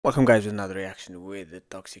Welcome guys with another reaction with the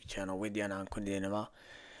toxic channel with diana anкудинова.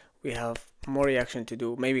 We have more reaction to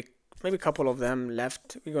do, maybe a couple of them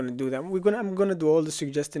left. We're gonna do them. I'm gonna do all the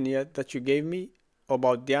suggestions yet that you gave me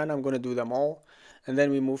about Diana. I'm gonna do them all, and then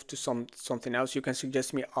we move to something else. You can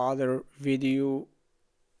suggest me other video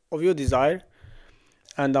of your desire,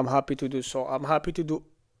 and I'm happy to do so. I'm happy to do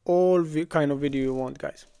all kind of video you want,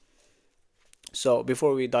 guys. So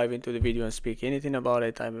before we dive into the video and speak anything about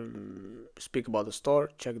it, I speak about the store.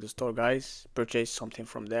 Check the store, guys. Purchase something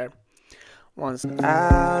from there. Once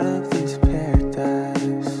out of this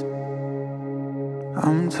paradise,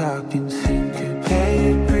 I'm talking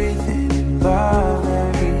syncopated breathing, involved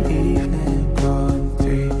every evening, going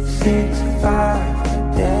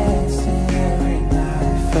 365, dancing every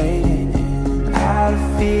night, fading in, out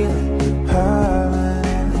of feeling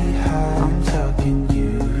permanently high. I'm talking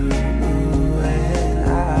you and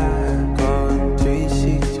I, going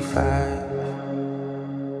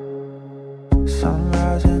 365.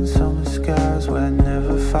 Sunrise and summer skies, we're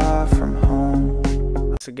never far from home.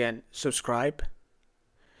 Once again, subscribe.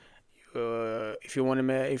 If you want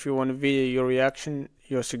a video, your reaction,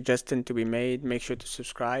 your suggestion to be made, make sure to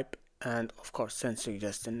subscribe, and of course send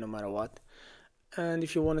suggestion no matter what. And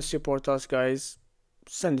if you want to support us, guys,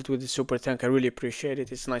 send it with the super thank. I really appreciate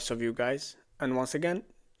it. It's nice of you guys. And once again,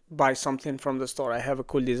 buy something from the store. I have a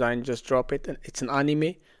cool design, just drop it. And it's an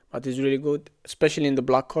anime, but it's really good, especially in the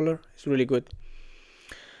black color. It's really good.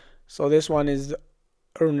 So this one is the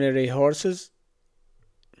Ornery Horses.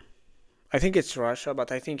 I think it's Russia,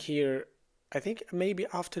 but I think maybe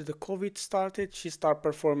after the COVID started, she started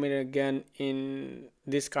performing again in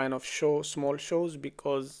this kind of small shows,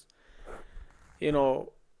 because, you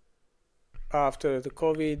know, after the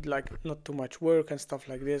COVID, like not too much work and stuff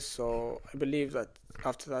like this. So I believe that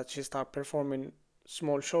after that she started performing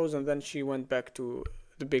small shows, and then she went back to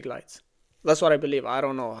the big lights. That's what I believe. I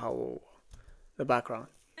don't know how the background.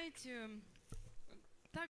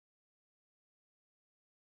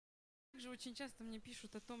 Также очень часто мне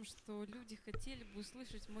пишут о том, что люди хотели бы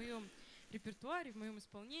услышать в моем репертуаре, в моем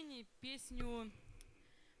исполнении песню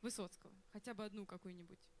Высоцкого, хотя бы одну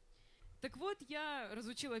какую-нибудь. Так вот, я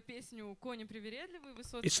разучила песню «Кони, привередливые»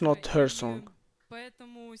 Высоцкого. It's not her song.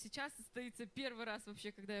 Поэтому сейчас состоится первый раз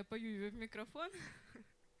вообще, когда я пою ее в микрофон.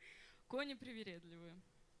 «Кони, привередливые».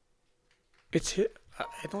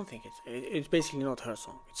 I don't think it's basically not her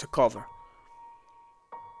song. It's a cover.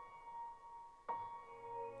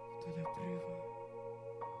 Вдоль обрыва,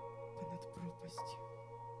 понад пропастью,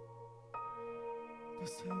 по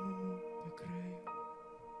самому по краю.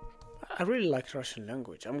 I really like Russian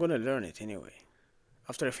language. I'm gonna learn it anyway.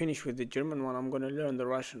 After I finish with the German one, I'm gonna learn the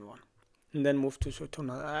Russian one, and then move to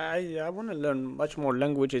another. I wanna learn much more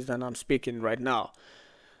languages than I'm speaking right now.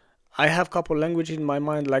 I have a couple languages in my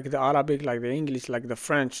mind, like the Arabic, like the English, like the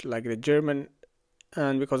French, like the German.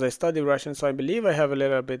 And because I study Russian, so I believe I have a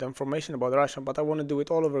little bit of information about Russian, but I want to do it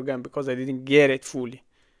all over again because I didn't get it fully.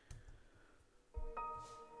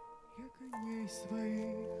 Я коней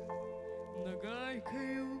своих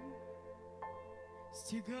нагайкою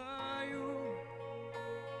стигаю,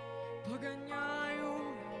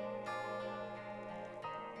 погоняю.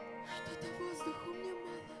 Что-то воздуху мне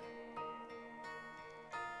мало.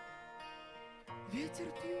 Ветер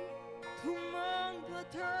пью, туман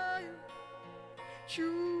глотаю.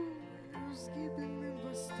 Чую с гибельным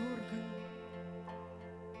восторгом.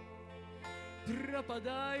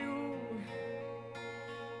 Пропадаю,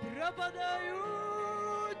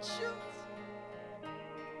 чуть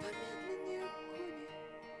помедленнее кони,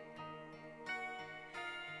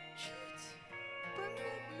 чуть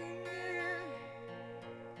помедленнее.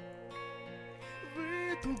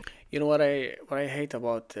 You know what I hate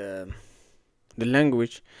about the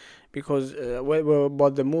language, because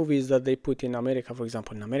about the movies that they put in America, for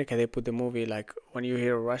example, in America they put the movie, like when you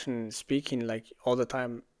hear Russian speaking like all the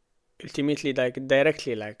time, ultimately, like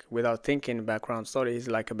directly, like without thinking background story, is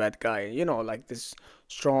like a bad guy, you know, like this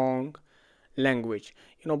strong language,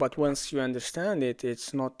 you know. But once you understand it,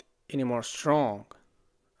 it's not anymore strong.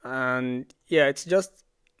 And yeah, it's just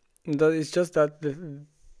that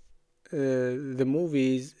the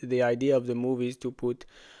movies, the idea of the movies to put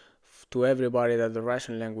to everybody that the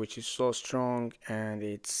Russian language is so strong, and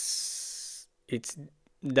it's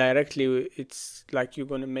directly, it's like you're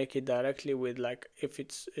gonna make it directly with, like, if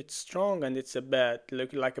it's strong and it's a bad,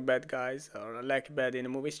 like a bad guys or like bad in a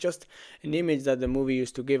movie. It's just an image that the movie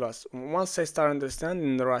used to give us. Once I start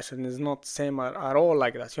understanding the Russian, it's not same at all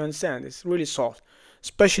like that. You understand? It's really soft,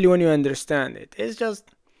 especially when you understand it. It's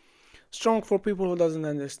just strong for people who doesn't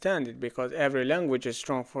understand it, because every language is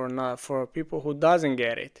strong for people who doesn't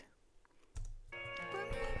get it.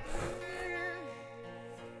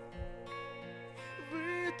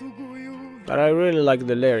 But I really like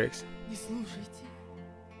the lyrics. Не слушайте,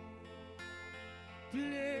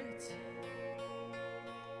 плеть.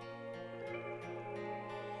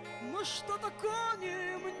 Но что-то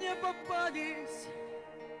кони мне попались,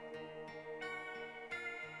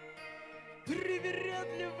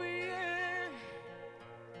 привередливые,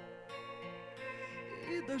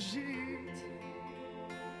 и дожить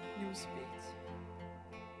не успеть,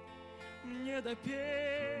 мне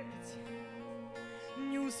допеть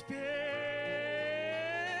не успеть.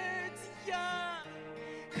 Я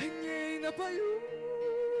коней напою,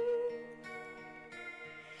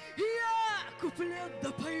 я куплет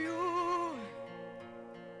допою,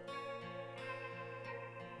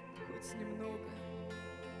 хоть немного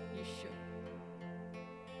еще,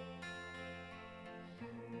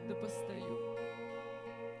 да постою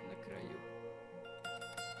на краю.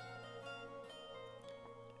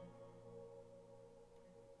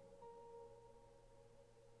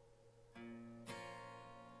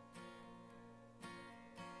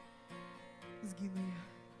 Сгину я,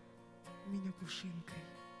 меня пушинкой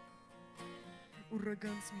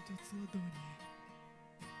ураган сметет с ладони,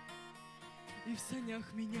 и в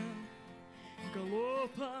санях меня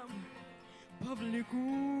галопом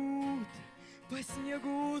повлекут по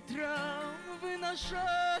снегу утром, вы на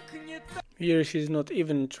шаг не так. Here she's not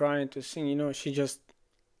even trying to sing, you know, she just,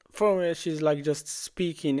 for me, she's like just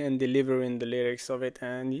speaking and delivering the lyrics of it,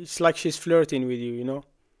 and it's like she's flirting with you, you know.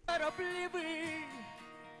 Торопливый.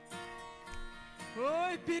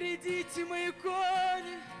 Ой, перейдите мои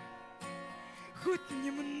кони, хоть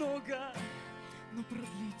немного, но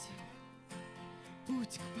продлите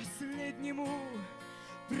путь к последнему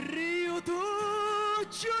приюту.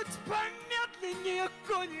 Чуть помедленнее,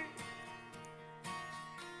 кони,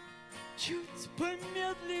 чуть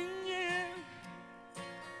помедленнее.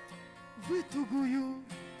 Вы тугую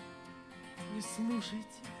не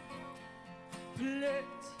слушайте, плеть.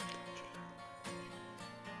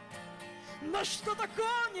 Но что-то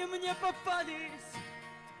кони мне попались,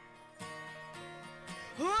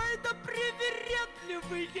 ой, да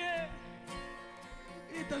привередливые,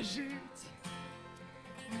 и дожить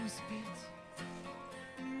не успеть,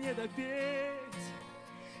 не допеть,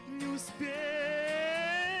 не успеть.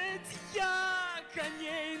 Я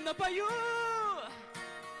коней напою,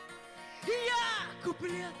 я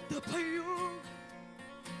куплет допою,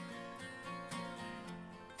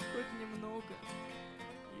 хоть немного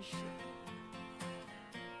еще,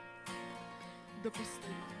 да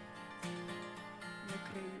постою на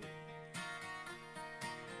краю.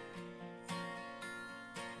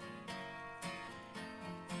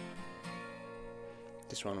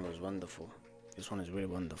 This one was wonderful. This one is really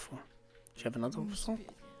wonderful. Do you have another Не song?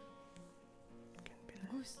 успели. В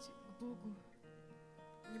гости к Богу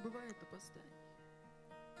не бывает опозданий.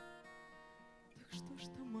 Так что ж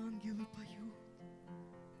там ангелы поют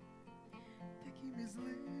такими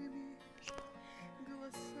злыми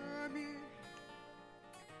голосами,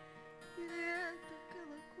 и это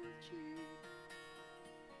колокольчик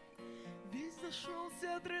весь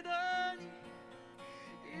зашелся от рыданий,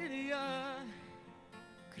 или я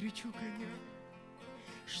кричу коня,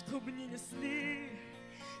 чтоб не несли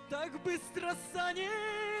так быстро сани,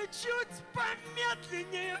 чуть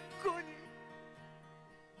помедленнее, кони,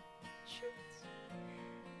 чуть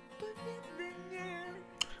помедленнее.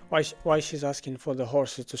 Why she's asking for the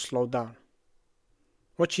horses to slow down?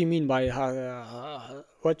 What she mean by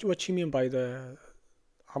what she mean by the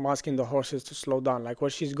I'm asking the horses to slow down? Like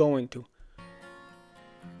what she's going to?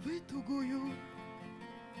 Вы тугую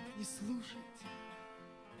не слушайте,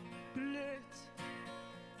 плеть.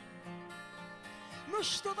 Ну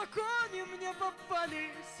что-то кони мне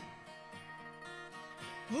попались,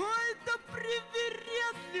 ой, да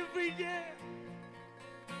привередливые,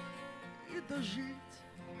 и дожить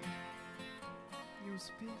не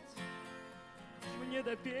успеть, мне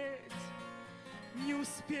допеть не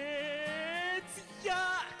успеть.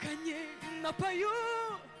 Я коней напою,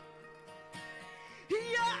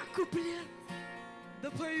 я куплет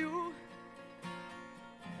допою,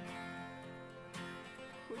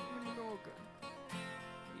 хоть немного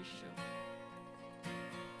еще,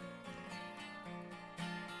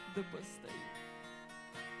 да постою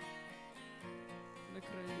на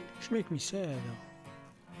краю. She make me sad though.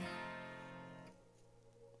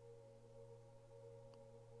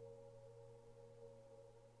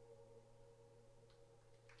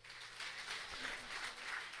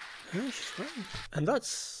 Yeah, she's right. And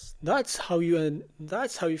that's how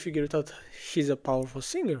you figure it out. She's a powerful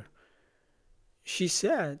singer. She's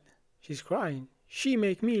sad. She's crying. She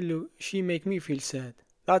make me feel sad.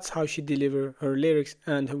 That's how she deliver her lyrics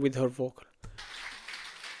and with her vocal.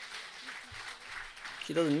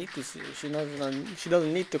 She doesn't need to. She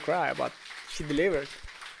doesn't need to cry, but she delivered.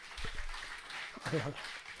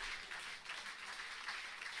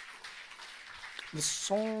 The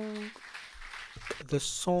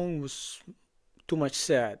song was too much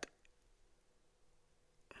sad.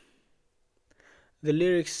 The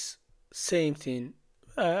lyrics, same thing.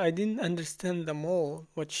 I didn't understand them all,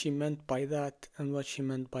 what she meant by that and what she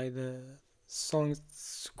meant by the songs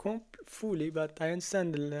fully, but I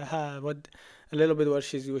understand what a little bit where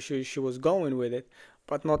she was going with it,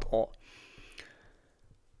 but not all.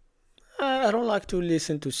 I don't like to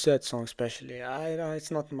listen to sad songs, especially.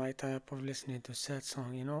 It's not my type of listening to sad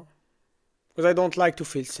song, you know, because I don't like to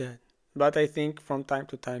feel sad. But I think from time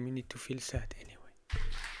to time you need to feel sad anyway.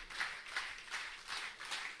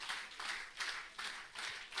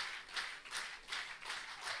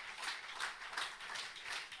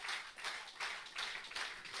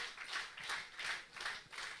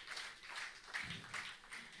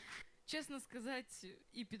 Честно сказать,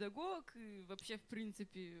 и педагог, и вообще, в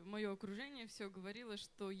принципе, мое окружение все говорило,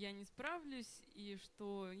 что я не справлюсь, и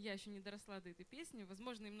что я еще не доросла до этой песни.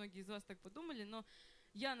 Возможно, и многие из вас так подумали, но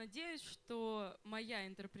я надеюсь, что моя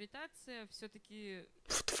интерпретация все-таки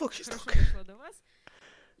хорошо дошла до вас,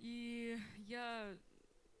 и я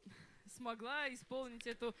смогла исполнить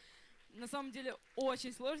эту, на самом деле,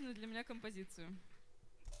 очень сложную для меня композицию.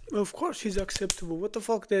 Of course, she's acceptable. What the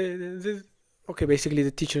fuck? Okay, basically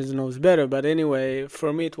the teacher knows better, but anyway,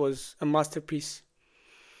 for me it was a masterpiece.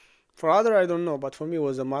 For other, I don't know, but for me it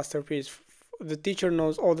was a masterpiece. The teacher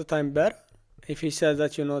knows all the time better. If he says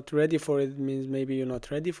that you're not ready for it, it means maybe you're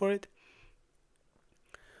not ready for it.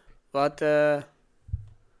 But I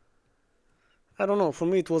don't know, for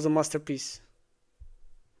me it was a masterpiece.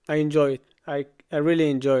 I enjoy it. I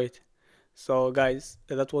really enjoy it. So guys,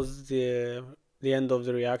 that was the end of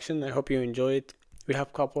the reaction. I hope you enjoy it. We have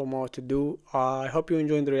a couple more to do. I hope you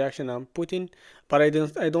enjoyed the reaction I'm putting, but I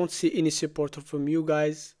don't see any support from you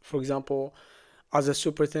guys. For example, as a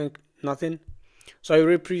super thank, nothing. So I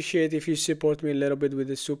really appreciate if you support me a little bit with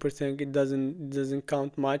the super thank. It doesn't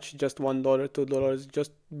count much, just $1, $2.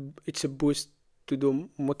 Just it's a boost to do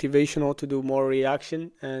motivational, to do more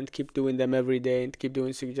reaction and keep doing them every day and keep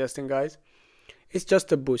doing suggesting, guys. It's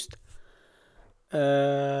just a boost.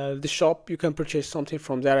 The shop, you can purchase something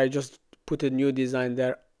from there. I just put a new design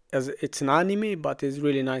there, as it's an anime, but it's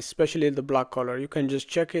really nice, especially the black color. You can just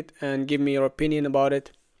check it and give me your opinion about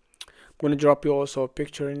it. I'm gonna drop you also a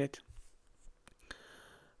picture in it.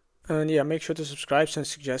 And yeah, make sure to subscribe, send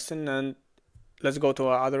suggestion, and let's go to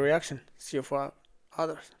our other reaction. See you for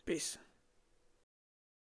others. Peace.